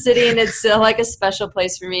love the city, and it's still like a special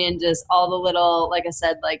place for me, and just all the little, like I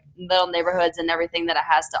said, like little neighborhoods and everything that it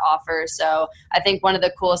has to offer. So I think one of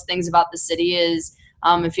the coolest things about the city is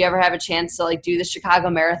if you ever have a chance to like do the Chicago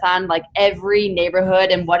Marathon, like every neighborhood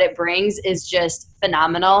and what it brings is just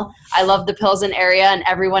phenomenal. I love the Pilsen area and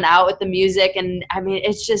everyone out with the music. And I mean,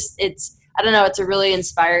 I don't know, it's a really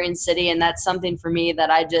inspiring city. And that's something for me that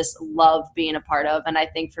I just love being a part of. And I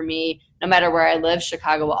think for me, no matter where I live,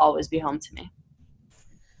 Chicago will always be home to me.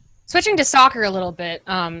 Switching to soccer a little bit.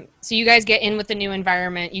 So you guys get in with the new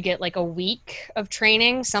environment, you get like a week of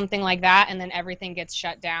training, something like that. And then everything gets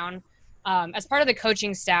shut down. As part of the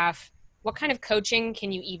coaching staff, what kind of coaching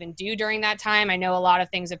can you even do during that time? I know a lot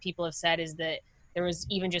of things that people have said is that there was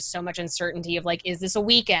even just so much uncertainty of like, is this a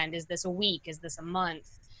weekend? Is this a week? Is this a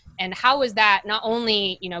month? And how is that not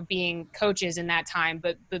only, you know, being coaches in that time,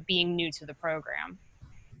 but being new to the program?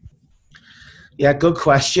 Yeah, good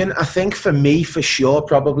question. I think for me, for sure,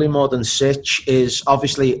 probably more than Sitch, is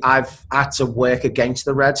obviously I've had to work against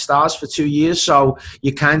the Red Stars for 2 years. So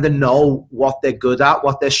you kind of know what they're good at,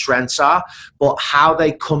 what their strengths are, but how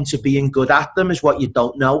they come to being good at them is what you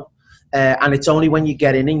don't know. And it's only when you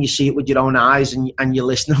get in and you see it with your own eyes and you're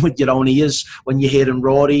listening with your own ears, when you're hearing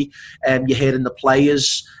Rory and you're hearing the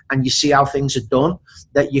players and you see how things are done,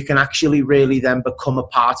 that you can actually really then become a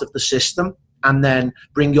part of the system and then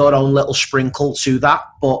bring your own little sprinkle to that.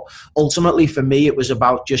 But ultimately for me, it was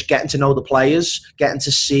about just getting to know the players, getting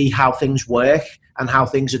to see how things work and how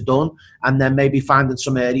things are done, and then maybe finding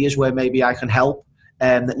some areas where maybe I can help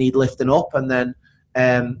that need lifting up. And then,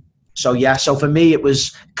 so for me, it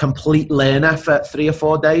was complete learner for 3 or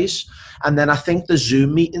 4 days. And then I think the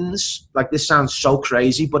Zoom meetings, like this sounds so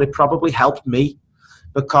crazy, but it probably helped me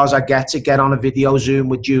because I get to get on a video Zoom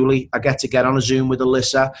with Julie, I get to get on a Zoom with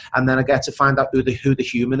Alyssa, and then I get to find out who the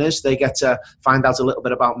human is. They get to find out a little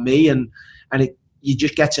bit about me, and you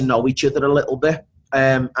just get to know each other a little bit.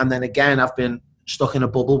 And then again, I've been stuck in a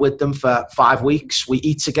bubble with them for 5 weeks. We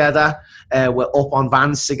eat together, we're up on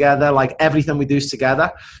vans together, like everything we do is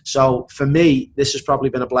together. So for me, this has probably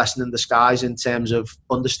been a blessing in disguise in terms of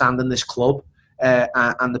understanding this club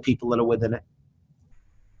and the people that are within it.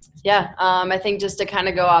 Yeah, I think just to kind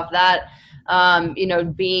of go off that,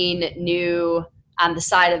 being new on the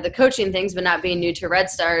side of the coaching things, but not being new to Red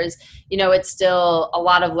Stars, it's still a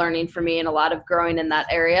lot of learning for me and a lot of growing in that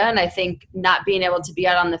area. And I think not being able to be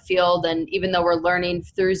out on the field, and even though we're learning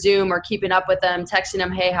through Zoom or keeping up with them, texting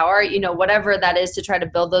them, hey, how are you, whatever that is to try to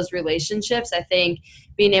build those relationships, I think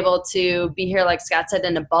being able to be here, like Scott said,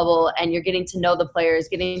 in a bubble, and you're getting to know the players,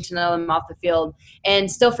 getting to know them off the field.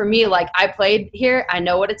 And still for me, like, I played here, I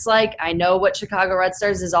know what it's like, I know what Chicago Red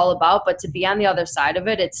Stars is all about, but to be on the other side of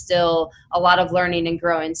it, it's still a lot of learning and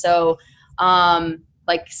growing. So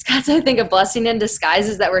like Scott said, I think a blessing in disguise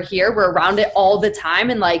is that we're here, we're around it all the time,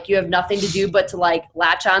 and like you have nothing to do but to like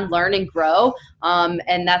latch on, learn, and grow,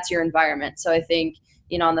 and that's your environment. So I think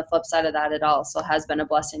on the flip side of that, it also has been a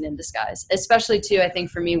blessing in disguise, especially too, I think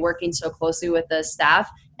for me, working so closely with the staff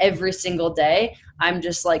every single day, I'm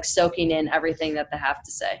just like soaking in everything that they have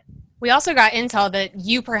to say. We also got intel that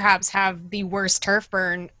you perhaps have the worst turf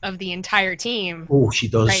burn of the entire team. Oh, she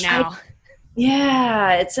does right now.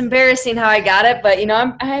 Yeah, it's embarrassing how I got it, but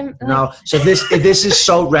I'm no. So this is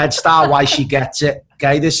so Red Star why she gets it.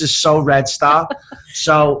 Okay, this is so Red Star.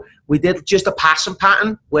 So we did just a passing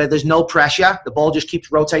pattern where there's no pressure. The ball just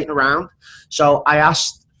keeps rotating around. So I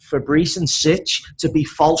asked Fabrice and Sitch to be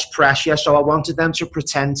false pressure. So I wanted them to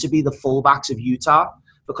pretend to be the fullbacks of Utah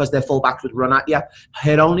because their fullbacks would run at you.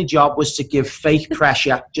 Her only job was to give fake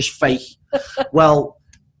pressure, just fake. Well,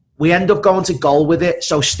 we end up going to goal with it,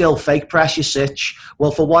 so still fake pressure Sitch.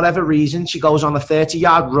 Well, for whatever reason, she goes on a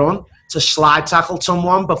 30-yard run to slide tackle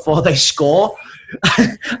someone before they score.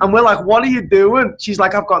 And we're like, what are you doing? She's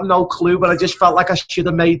like, I've got no clue, but I just felt like I should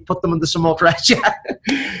have put them under some more pressure.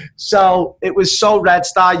 So it was so Red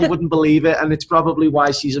Star, you wouldn't believe it. And it's probably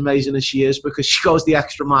why she's amazing as she is, because she goes the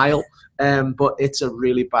extra mile. But it's a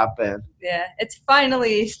really bad burn. Yeah, it's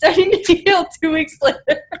finally starting to heal 2 weeks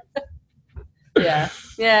later.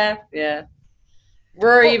 Yeah.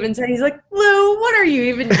 Rory even said, he's like, Lou, what are you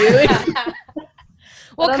even doing?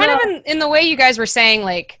 Well, kind of in the way you guys were saying,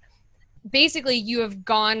 like, basically you have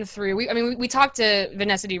gone through, we talked to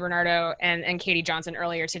Vanessa DiBernardo and Katie Johnson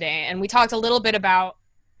earlier today, and we talked a little bit about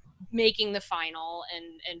making the final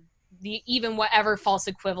and the even whatever false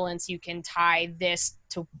equivalence you can tie this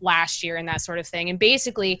to last year and that sort of thing. And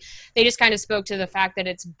basically they just kind of spoke to the fact that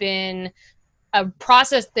it's been a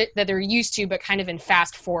process that they're used to, but kind of in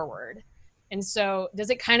fast forward. And so does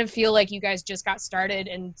it kind of feel like you guys just got started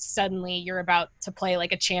and suddenly you're about to play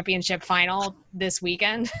like a championship final this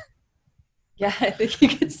weekend? Yeah, I think you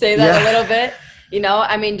could say that a little bit.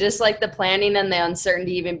 Just like the planning and the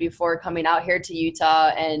uncertainty even before coming out here to Utah,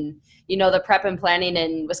 and, the prep and planning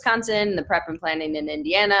in Wisconsin, the prep and planning in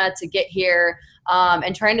Indiana to get here,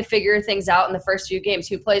 and trying to figure things out in the first few games.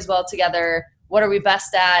 Who plays well together? What are we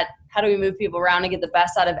best at? How do we move people around and get the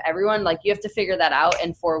best out of everyone? Like, you have to figure that out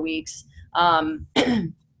in 4 weeks.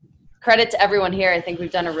 Credit to everyone here. I think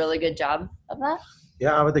we've done a really good job of that.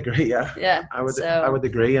 Yeah, I would agree. Yeah. I would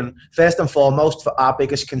agree. And first and foremost, our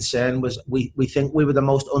biggest concern was we think we were the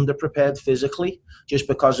most underprepared physically, just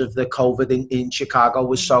because of the COVID in Chicago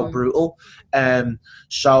was so brutal.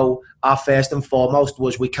 So our first and foremost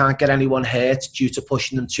was we can't get anyone hurt due to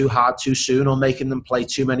pushing them too hard too soon or making them play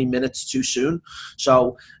too many minutes too soon.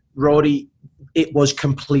 So Rory, it was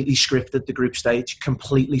completely scripted, the group stage,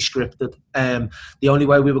 completely scripted. The only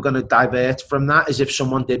way we were going to divert from that is if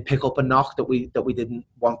someone did pick up a knock that we didn't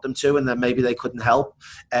want them to, and then maybe they couldn't help.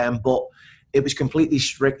 But it was completely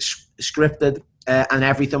scripted, and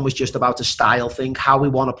everything was just about a style thing, how we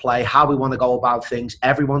want to play, how we want to go about things.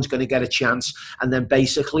 Everyone's going to get a chance. And then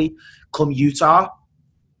basically, come Utah,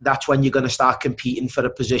 that's when you're going to start competing for a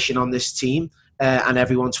position on this team. And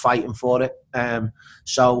everyone's fighting for it.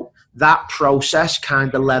 So that process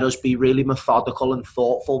kind of let us be really methodical and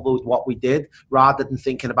thoughtful with what we did, rather than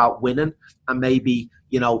thinking about winning and maybe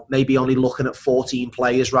only looking at 14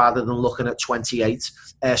 players rather than looking at 28.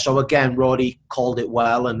 So again, Rory called it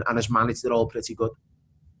well and has managed it all pretty good.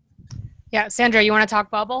 Yeah, Sandra, you want to talk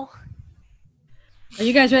bubble? Are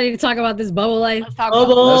you guys ready to talk about this bubble life? Let's talk Let's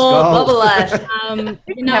go. Bubble life.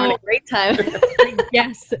 You Having know, a great time.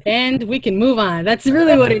 yes, and we can move on. That's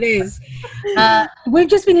really what it is. We've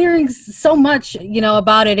just been hearing so much,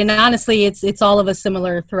 about it, and honestly, it's all of a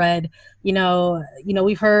similar thread.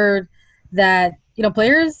 We've heard that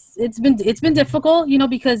players. It's been difficult,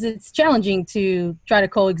 because it's challenging to try to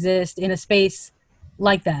coexist in a space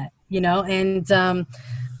like that, and.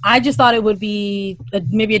 I just thought it would be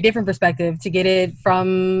maybe a different perspective to get it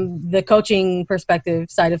from the coaching perspective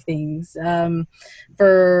side of things.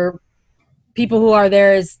 For people who are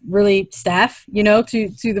there as really staff,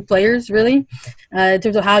 to the players, really, in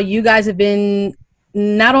terms of how you guys have been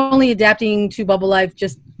not only adapting to bubble life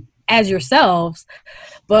just as yourselves,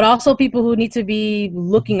 but also people who need to be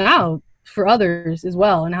looking out for others as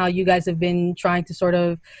well, and how you guys have been trying to sort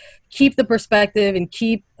of keep the perspective and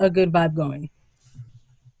keep a good vibe going.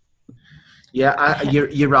 Yeah,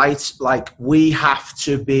 you're right. Like, we have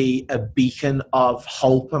to be a beacon of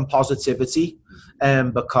hope and positivity,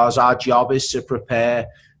 because our job is to prepare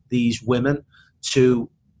these women to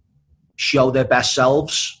show their best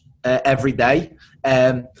selves every day,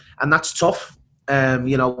 and that's tough.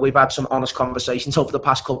 We've had some honest conversations over the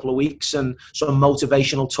past couple of weeks and some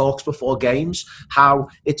motivational talks before games, how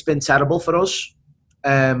it's been terrible for us,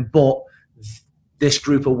 but this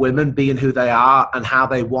group of women being who they are and how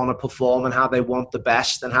they want to perform and how they want the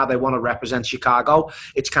best and how they want to represent Chicago,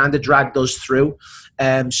 it's kind of dragged us through.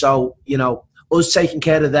 So, us taking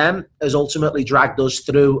care of them has ultimately dragged us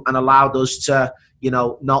through and allowed us to,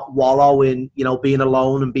 not wallow in, being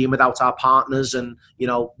alone and being without our partners and,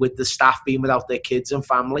 with the staff being without their kids and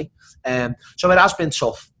family. So it has been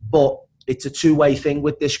tough, but it's a two-way thing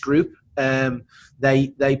with this group.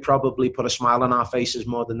 They probably put a smile on our faces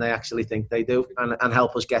more than they actually think they do, and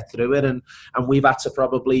help us get through it. And we've had to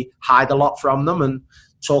probably hide a lot from them and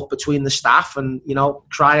talk between the staff and,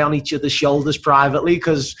 cry on each other's shoulders privately,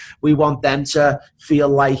 because we want them to feel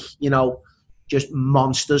like, just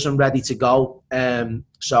monsters and ready to go.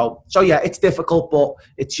 So yeah, it's difficult, but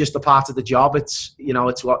it's just a part of the job. It's,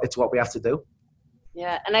 it's what we have to do.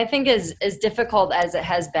 Yeah, and I think as difficult as it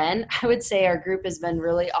has been, I would say our group has been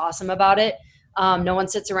really awesome about it. No one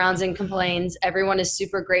sits around and complains. Everyone is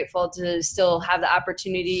super grateful to still have the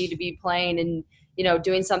opportunity to be playing and,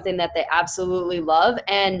 doing something that they absolutely love.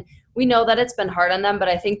 And we know that it's been hard on them, but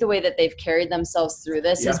I think the way that they've carried themselves through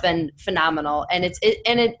this has been phenomenal. And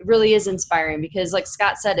it really is inspiring, because like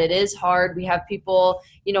Scott said, it is hard. We have people,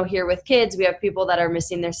 here with kids. We have people that are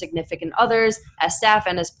missing their significant others as staff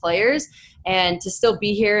and as players. And to still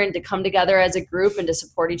be here and to come together as a group and to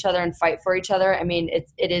support each other and fight for each other, I mean,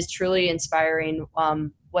 it is truly inspiring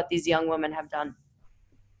what these young women have done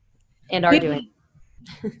and are doing.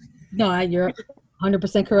 No, you're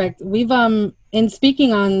 100% correct. We've in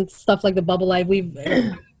speaking on stuff like the bubble life, we've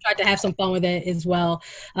tried to have some fun with it as well.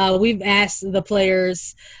 We've asked the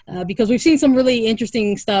players, because we've seen some really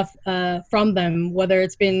interesting stuff from them, whether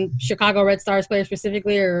it's been Chicago Red Stars players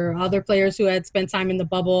specifically or other players who had spent time in the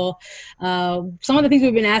bubble. Some of the things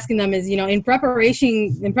we've been asking them is, in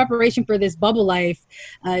preparation for this bubble life,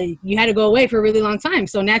 you had to go away for a really long time.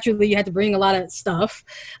 So naturally you had to bring a lot of stuff.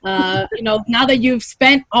 Now that you've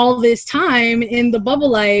spent all this time in the bubble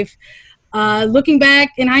life, looking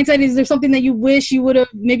back in hindsight, is there something that you wish you would have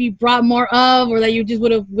maybe brought more of, or that you just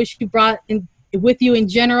would have wished you brought in with you in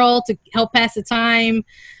general to help pass the time?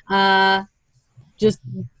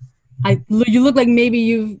 You look like maybe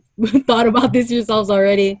you've thought about this yourselves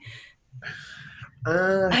already.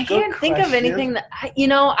 I can't think of anything that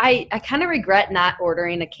I kind of regret not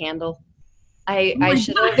ordering a candle. I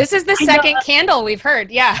should have. This is the second candle we've heard.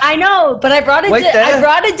 Yeah, I know, but I brought a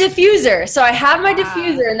diffuser, so I have my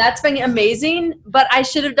diffuser, and that's been amazing. But I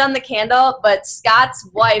should have done the candle. But Scott's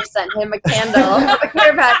wife sent him a candle, a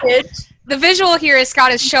care package. The visual here is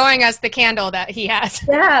Scott is showing us the candle that he has.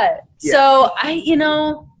 Yeah. So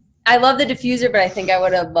I love the diffuser, but I think I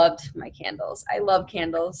would have loved my candles. I love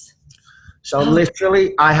candles. So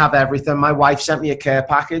literally, I have everything. My wife sent me a care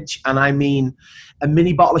package, and I mean, a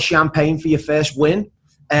mini bottle of champagne for your first win.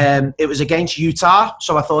 It was against Utah,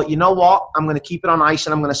 so I thought, you know what? I'm going to keep it on ice,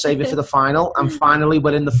 and I'm going to save it for the final. And finally,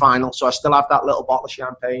 we're in the final, so I still have that little bottle of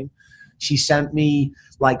champagne. She sent me,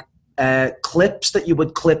 clips that you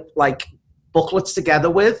would clip, booklets together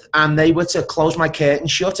with, and they were to close my curtain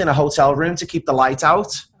shut in a hotel room to keep the light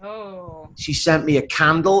out. Oh. She sent me a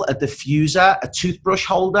candle, a diffuser, a toothbrush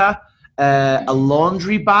holder, a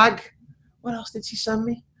laundry bag. What else did she send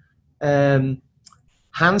me?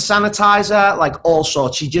 Hand sanitizer, all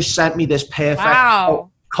sorts. She just sent me this perfect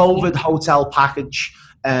COVID hotel package.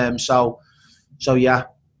 So yeah,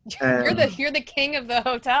 You're the king of the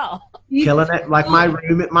hotel. Killing it. Like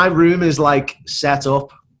my room is like set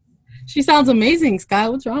up. She sounds amazing,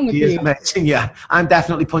 Scott. What's wrong with She is you? amazing. Yeah, I'm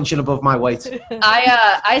definitely punching above my weight.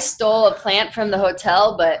 I stole a plant from the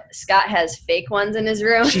hotel, but Scott has fake ones in his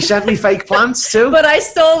room. She sent me fake plants too. But I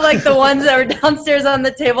stole like the ones that were downstairs on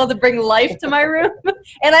the table to bring life to my room,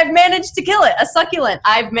 and I've managed to kill it. A succulent.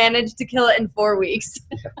 I've managed to kill it in 4 weeks.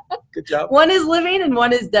 Good job. One is living and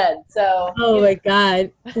one is dead. So. Oh my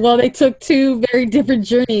God. Well, they took two very different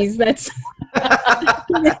journeys. That's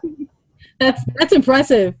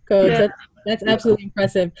impressive, Coach. Yeah. That's absolutely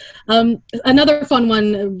impressive. Another fun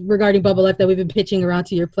one regarding Bubble Life that we've been pitching around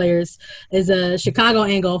to your players is a Chicago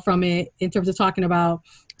angle from it in terms of talking about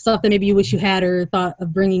stuff that maybe you wish you had or thought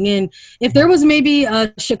of bringing in. If there was maybe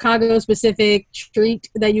a Chicago-specific treat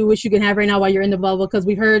that you wish you could have right now while you're in the bubble, because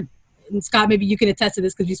we've heard, and Scott, maybe you can attest to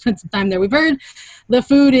this because you spent some time there. We've heard the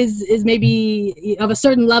food is maybe of a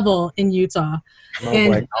certain level in Utah.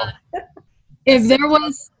 And if there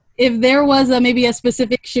was maybe a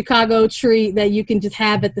specific Chicago treat that you can just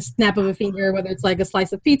have at the snap of a finger, whether it's like a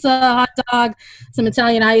slice of pizza, a hot dog, some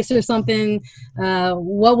Italian ice or something,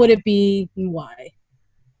 what would it be and why?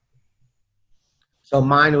 So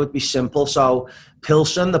mine would be simple. So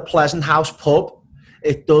Pilsen, the Pleasant House pub,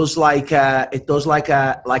 it does like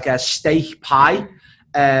a steak pie,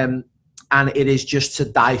 and it is just to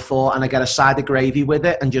die for. And I get a side of gravy with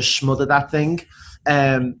it and just smother that thing.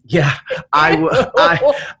 Yeah,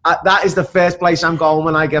 that is the first place I'm going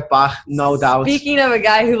when I get back, no doubt. Speaking of a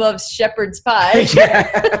guy who loves shepherd's pie. Yeah.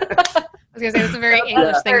 I was gonna say it's a very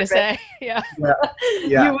English thing to say. Yeah.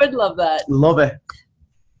 Yeah. You would love that. Love it.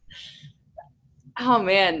 Oh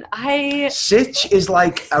man, Sitch is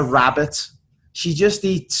like a rabbit. She just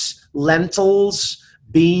eats lentils,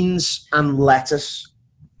 beans, and lettuce.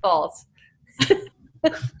 False. I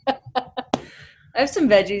have some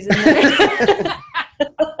veggies in there.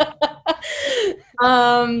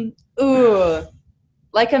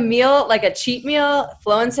 Like a meal, like a cheat meal,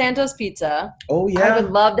 Flo and Santos pizza. Oh yeah, I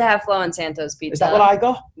would love to have Flo and Santos pizza. Is that what I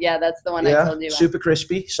got? Yeah, that's the one I told you about. Super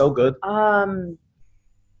crispy, so good.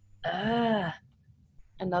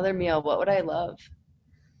 Another meal. What would I love?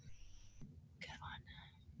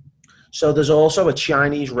 So there's also a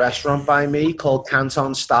Chinese restaurant by me called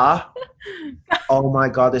Canton Star. Oh my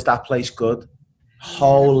God, is that place good?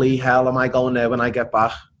 Holy hell, am I going there when I get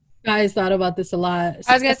back? Guys thought about this a lot.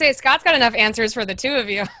 I was gonna say Scott's got enough answers for the two of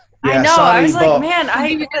you. Yeah, I know. sorry, I was like, but man,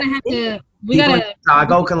 We're gonna have to. We people in gotta.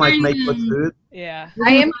 Chicago can like make good food. Yeah.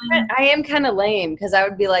 I am kind of lame because I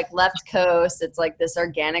would be like left coast. It's like this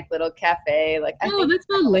organic little cafe. Like No, that's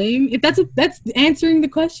not lame. If that's answering the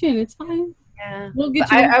question. It's fine. Yeah. We'll get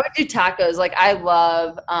But you. I would do tacos. Like I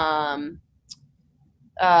love oh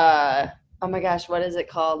my gosh, what is it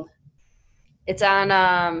called? It's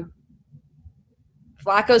on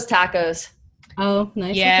Flacco's Tacos. Oh,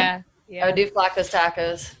 nice. Yeah. I would do Flacco's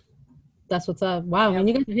Tacos. That's what's up. Wow, man,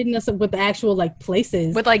 you guys are hitting us up with the actual like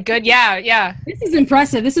places. With like good, yeah. This is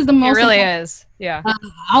impressive. This is the It most. really is. Yeah.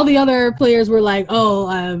 All the other players were like, "Oh,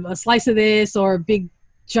 a slice of this or a big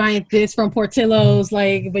giant this from Portillo's."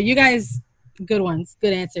 Like, but you guys, good ones,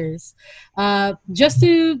 good answers. Just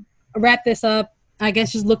to wrap this up, I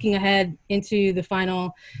guess just looking ahead into the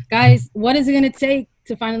final, guys, what is it going to take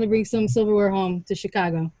to finally bring some silverware home to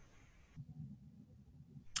Chicago?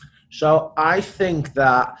 So I think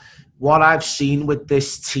that what I've seen with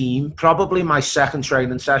this team, probably my second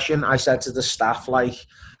training session, I said to the staff, like,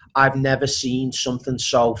 I've never seen something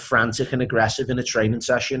so frantic and aggressive in a training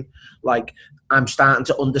session. Like, I'm starting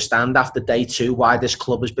to understand after day 2 why this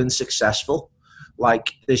club has been successful.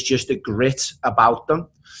 Like, there's just a grit about them.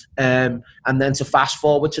 And then to fast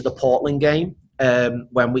forward to the Portland game,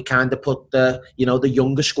 when we kind of put the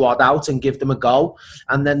younger squad out and give them a go.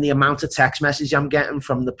 And then the amount of text message I'm getting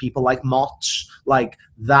from the people like Motts, like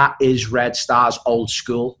that is Red Stars old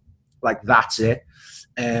school. Like that's it.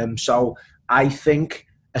 So I think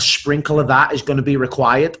a sprinkle of that is going to be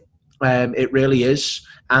required. It really is.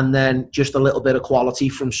 And then just a little bit of quality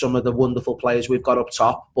from some of the wonderful players we've got up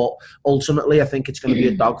top. But ultimately, I think it's going to be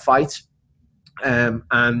a dogfight. And,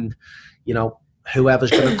 whoever's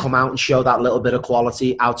going to come out and show that little bit of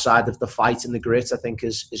quality outside of the fight and the grit, I think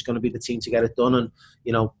is going to be the team to get it done. And,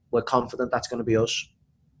 we're confident that's going to be us.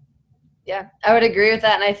 Yeah, I would agree with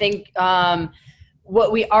that. And I think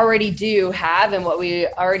what we already do have and what we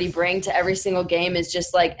already bring to every single game is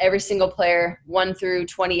just like every single player 1 through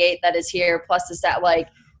 28 that is here, plus the stat, like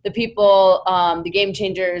the people, the game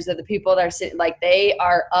changers, or the people that are sitting, like they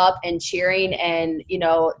are up and cheering and, you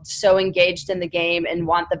know, so engaged in the game and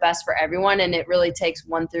want the best for everyone. And it really takes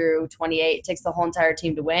 1 through 28. It takes the whole entire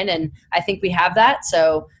team to win. And I think we have that.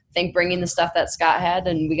 So I think bringing the stuff that Scott had,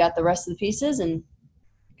 and we got the rest of the pieces, and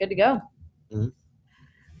good to go. Mm-hmm.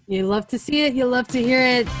 You love to see it. You love to hear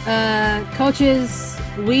it. Coaches,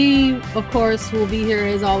 we, of course, will be here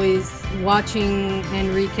as always, watching and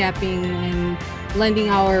recapping and lending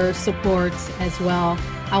our support as well.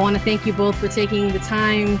 I want to thank you both for taking the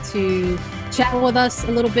time to chat with us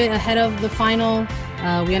a little bit ahead of the final.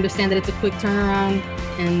 We understand that it's a quick turnaround,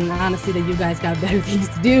 and honestly that you guys got better things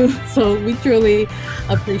to do. So we truly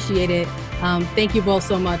appreciate it. Thank you both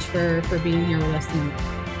so much for being here with us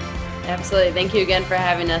tonight. Absolutely. Thank you again for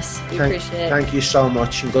having us. We appreciate it. Thank you so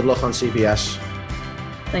much, and good luck on CBS.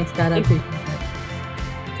 Thanks, Scott. I appreciate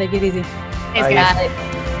it. Take it easy. Thanks,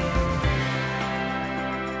 guys.